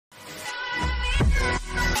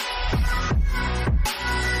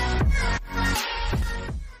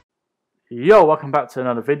Yo, welcome back to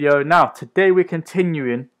another video. Now, today we're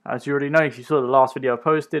continuing, as you already know, if you saw the last video I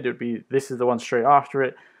posted, this is the one straight after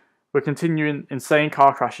it. We're continuing insane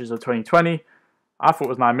car crashes of 2020. I thought it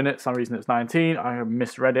was 9 minutes, for some reason it's 19. I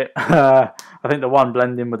misread it. I think the one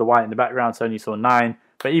blending with the white in the background, so I only saw 9.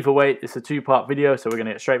 But either way, it's a 2-part video, so we're going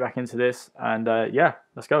to get straight back into this. And yeah,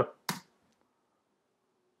 let's go.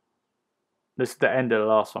 This is the end of the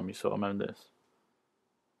last one we saw, remember this.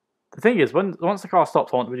 The thing is, once the car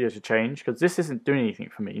stops, I want the video to change, because this isn't doing anything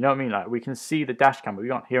for me. You know what I mean? Like, we can see the dash cam, but we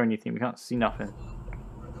can't hear anything. We can't see nothing.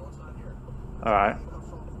 Alright.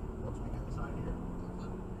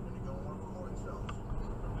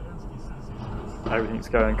 Everything's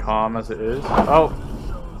going calm as it is. Oh!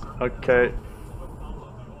 Okay.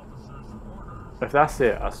 If that's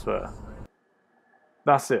it, I swear.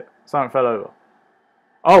 That's it. Something fell over.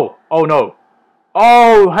 Oh! Oh no!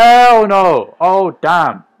 Oh, hell no! Oh,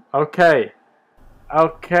 damn. Okay.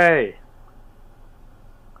 Okay.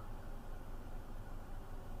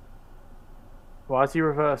 Why is he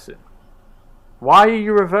reversing? Why are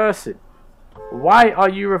you reversing? Why are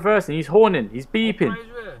you reversing? He's horning. He's beeping.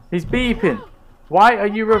 He's beeping. Why are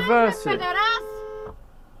you reversing?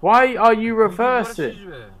 Why are you reversing?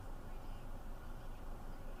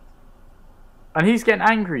 And he's getting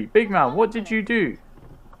angry. Big man, what did you do?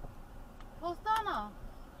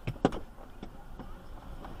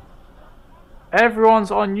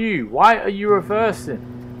 Everyone's on you. Why are you reversing?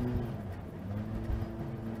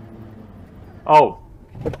 Oh.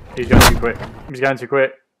 He's going too quick. He's going too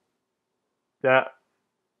quick. Yeah.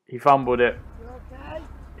 He fumbled it.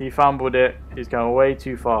 He fumbled it. He's going way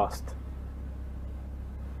too fast.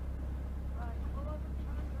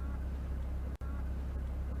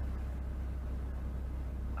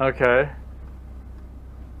 Okay.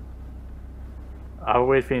 I have a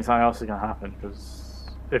weird feeling something else is going to happen, because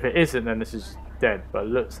if it isn't, then this is dead, but it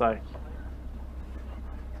looks like...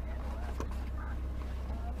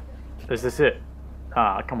 Is this it?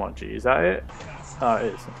 Ah, come on, G. Is that it? Oh,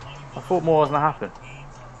 it is. I thought more was going to happen.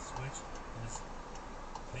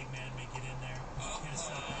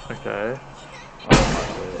 Okay.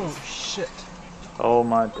 Oh, shit. Oh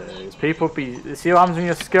my days. People be... See what happens when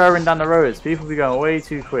you're scurrying down the roads? People be going way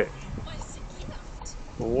too quick.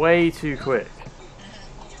 Way too quick.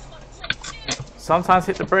 Sometimes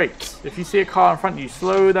hit the brakes. If you see a car in front of you,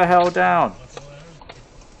 slow the hell down.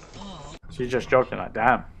 She's just joking, like,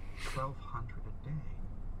 damn.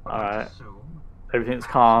 Alright. Everything's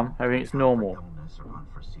calm. Everything's normal.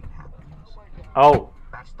 Oh.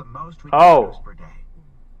 Oh.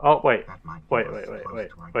 Oh, wait. Wait.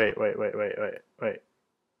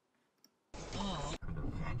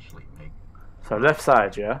 So left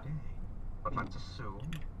side, yeah?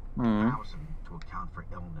 Hmm.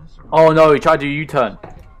 Oh no, he tried to do a U-turn.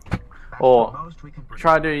 Or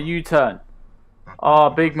try to do a U-turn. Oh,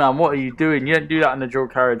 big man, what are you doing? You don't do that in the dual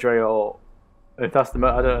carriageway, or if that's the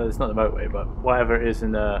I don't know, it's not the motorway, but whatever it is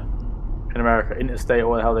in America, interstate or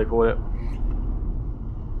what the hell they call it.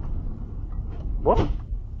 What?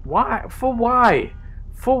 Why? For why?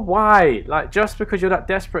 For why? Like, just because you're that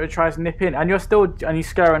desperate to try to nip in, and you're he's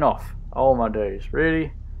scaring off. Oh my days,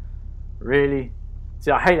 really? Really?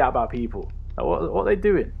 See, I hate that about people. Like, what are they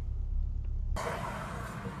doing?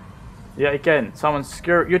 Yeah, again, someone's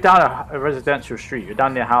you're down a residential street. You're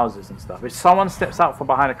down near houses and stuff. If someone steps out from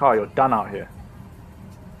behind a car, you're done out here.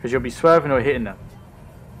 Because you'll be swerving or hitting them.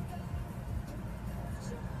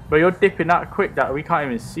 But you're dipping that quick that we can't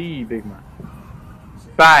even see you, big man.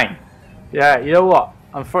 Bang! Yeah, you know what?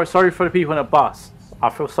 I'm sorry for the people in the bus. I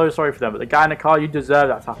feel so sorry for them. But the guy in the car, you deserve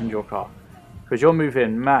that to happen to your car. Because you're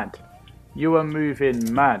moving mad. You are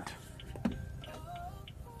moving mad.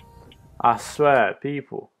 I swear,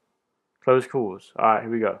 people. Close calls. Alright,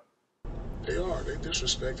 here we go. They are. They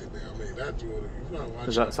disrespected me. I mean, that's what you not watching.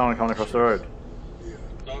 Is that someone coming across the road? Yeah.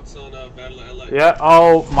 Thoughts on Battle of LA? Yeah.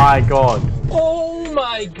 Oh my god. Oh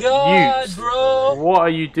my god, Utes. bro. What are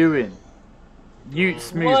you doing? You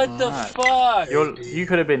smooth. What the fuck? You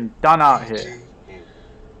could have been done out here.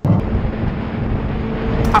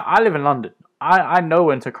 I live in London. I know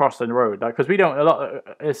when to cross the road, like, because we don't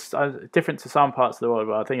it's different to some parts of the world,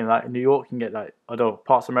 but I think in New York you can get, like, although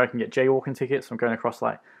parts of America can get jaywalking tickets from going across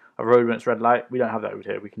like a road when it's red light. We don't have that over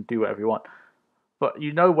here. We can do whatever we want, but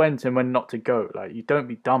you know when to and when not to go. Like, you don't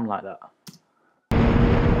be dumb like that.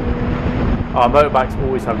 Oh, motorbikes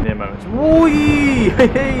always have near moments. Wee!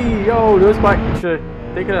 Hey, yo, those bikes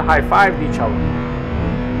they could have high-fived each other.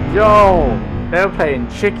 Yo, they were playing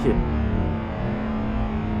chicken.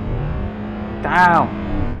 Damn.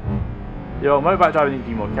 Yo, motorbike drivers need to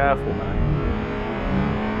be more careful, man.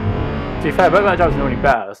 To be fair, motorbike drivers are normally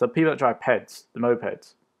better. It's the people that drive peds, the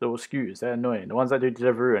mopeds, the little scooters, they're annoying. The ones that do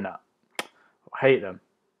delivery and that. I hate them.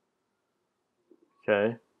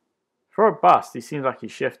 Okay. For a bus, he seems like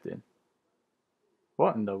he's shifting.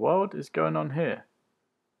 What in the world is going on here?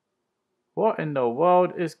 What in the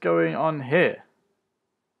world is going on here?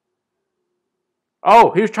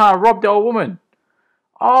 Oh, he was trying to rob the old woman.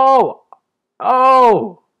 Oh!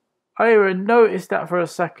 Oh! I didn't even notice that for a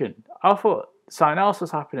second. I thought something else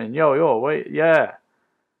was happening. Yo, wait, yeah.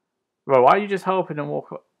 Bro, why are you just helping him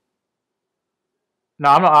walk up? No,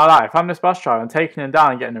 I'm not gonna lie. If I'm this bus driver, I'm taking him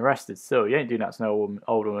down and getting arrested still. You ain't doing that to no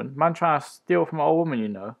old woman. Man trying to steal from an old woman, you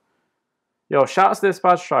know. Yo, shout out to this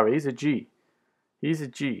bus driver. He's a G. He's a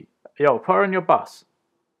G. Yo, put her in your bus.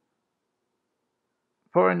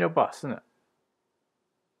 Put her in your bus, innit?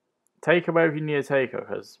 Take her wherever you need to take her,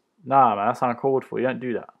 because, nah, man, that's uncalled for. You don't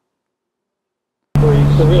do that.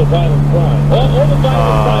 It's a real violent crime.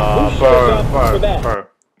 All the violent crime. Bro.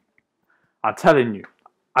 I'm telling you.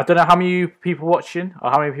 I don't know how many people watching, or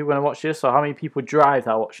how many people are going to watch this, or how many people drive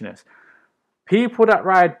that are watching this. People that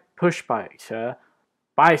ride push bikes, yeah,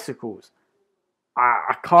 bicycles,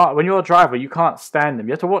 I can't, when you're a driver, you can't stand them.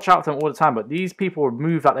 You have to watch out for them all the time, but these people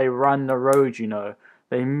move like they run the road, you know.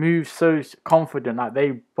 They move so confident, like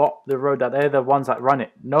they bop the road, that they're the ones that run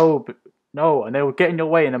it. No, and they will get in your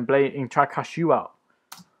way and then try to cuss you out.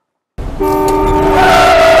 I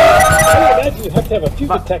imagine you have to have a few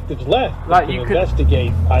detectives left to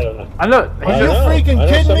investigate. I don't know. And look, are you freaking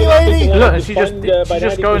kidding me, lady? Look, and she's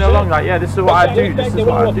just going along like, yeah, this is what I do. This is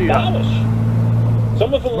what I do.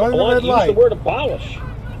 Some of them want to use the word abolish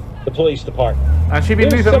the police department. And she'd be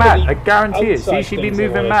moving mad. I guarantee it. See, she'd be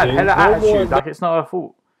moving mad. Hella attitude, like it's not her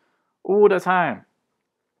fault. All the time.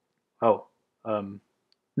 Oh, no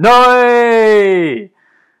way!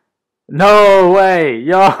 No way!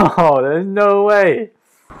 Yo, there's no way.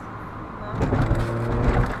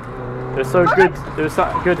 It was so good. It was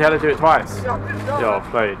so good. He had to do it twice. Yo,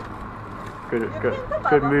 played.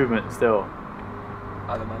 Good movement still.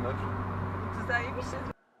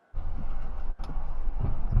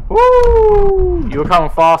 Woo! You were coming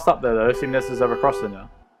fast up there though. Seeing this is ever crossing now.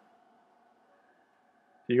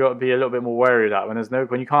 You got to be a little bit more wary of that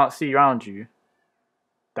when you can't see around you.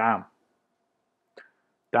 Damn,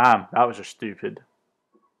 that was just stupid.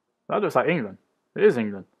 That looks like England. It is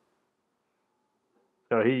England.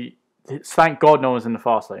 So thank God no one's in the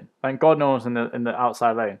fast lane. Thank God no one's in the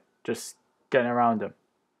outside lane. Just getting around him.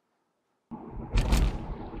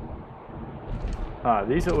 Alright,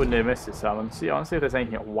 these are all near misses, so I want to see if there's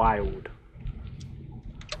anything wild.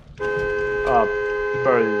 Oh,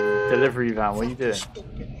 bro, delivery van, what are you doing?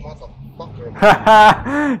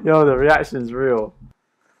 Yo, the reaction's real.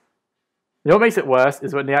 You know what makes it worse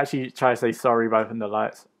is when they actually try to say sorry by putting the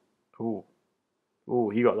lights. Ooh,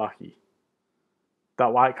 he got lucky.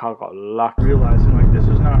 That white car got lucky. Realizing like this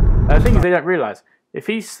is not. And the thing is, they don't realize if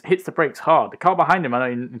he hits the brakes hard, the car behind him are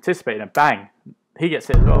not anticipating, and bang, he gets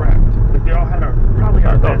hit as well. Correct. But they all had probably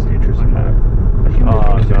our best interest in that.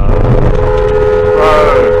 Oh no,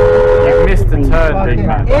 bro! You've missed the turn, big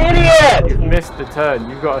man. Idiot! You've missed the turn.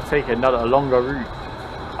 You've got to take a longer route.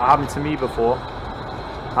 That happened to me before.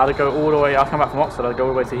 I had to go all the way. I come back from Oxford. I had to go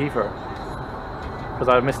all the way to Heathrow because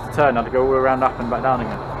I missed the turn. I had to go all the way around, up and back down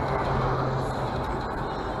again.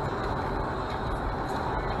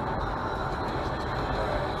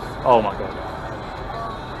 Oh my god.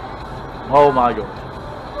 Oh my god.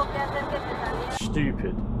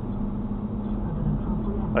 Stupid.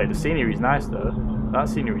 Wait, the scenery's nice though. That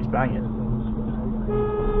scenery's banging.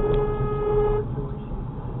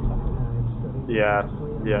 Yeah,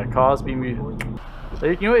 cars be moving.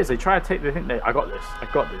 You know what it is? They try to take. They think I got this.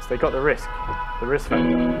 They got the risk factor.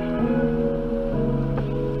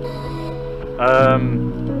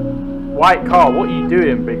 White car, what are you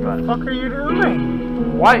doing, big man? What the fuck are you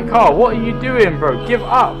doing? White car, what are you doing, bro? Give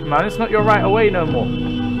up, man. It's not your right of way no more.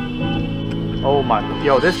 Oh my god.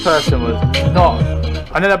 Yo, this person was not.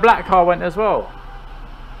 And then a black car went as well.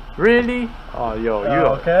 Really? Oh, yo,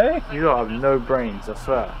 you don't have no brains, I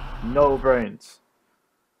swear. No brains.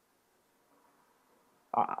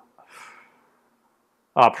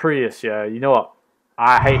 Prius, yeah. You know what?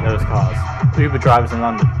 I hate those cars. Uber drivers in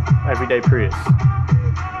London. Everyday Prius.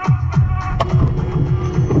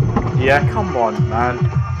 Yeah, come on, man.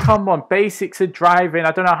 Come on, basics of driving.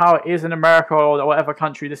 I don't know how it is in America or whatever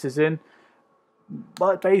country this is in.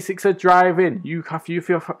 But basics of driving. If you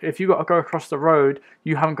got to go across the road,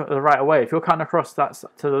 you haven't got the right of way. If you're cutting across that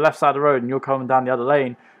to the left side of the road and you're coming down the other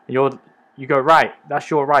lane, and you go right, that's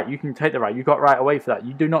your right. You can take the right. You got right of way for that.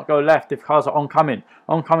 You do not go left if cars are oncoming.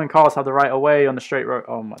 Oncoming cars have the right of way on the straight road.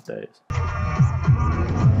 Oh my days.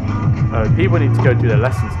 People need to go do their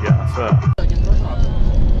lessons again, I swear.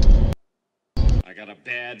 I got a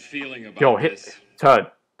bad feeling about Yo, this. turn.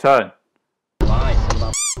 Damn.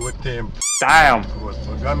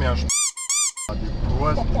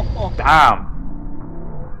 Damn.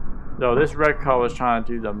 Yo, this red car was trying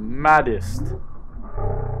to do the maddest.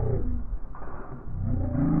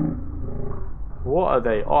 What are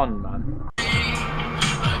they on, man?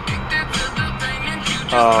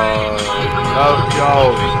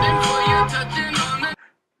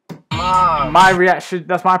 My reaction,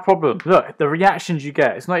 that's my problem. Look, the reactions you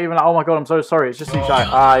get, it's not even like, oh my god, I'm so sorry. It's just like,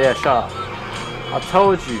 ah, yeah, shut up. I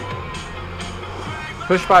told you.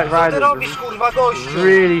 Pushback riders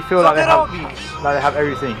really feel like they have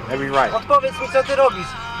everything, every right. Odpowiedz mi, co ty robisz?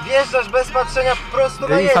 Wjeżdżasz bez patrzenia prosto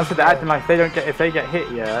na These times jezdnię. they're acting like if they get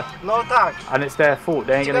hit, yeah, No tak. and it's their fault,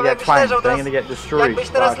 they ain't gonna get clanked, they ain't gonna get destroyed. Jakbyś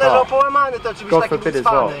teraz leżał połamany, to oczywiście God taki forbid był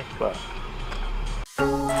as well. cwany. But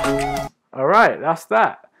alright, that's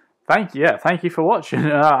that. Thank you for watching.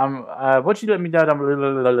 What did you let me know down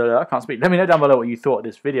below? I can't speak. Let me know down below what you thought of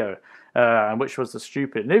this video, and which was the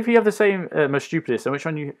stupid. And if you have the same most stupidest, and which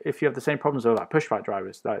one if you have the same problems with like pushback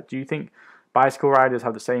drivers, like do you think bicycle riders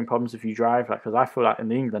have the same problems if you drive? Like, because I feel like in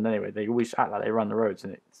England anyway, they always act like they run the roads,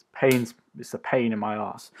 and it's a pain in my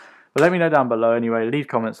ass. But let me know down below anyway. Leave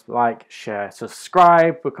comments, like, share,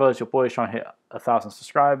 subscribe, because your boy's trying to hit 1,000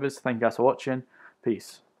 subscribers. Thank you guys for watching.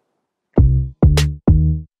 Peace.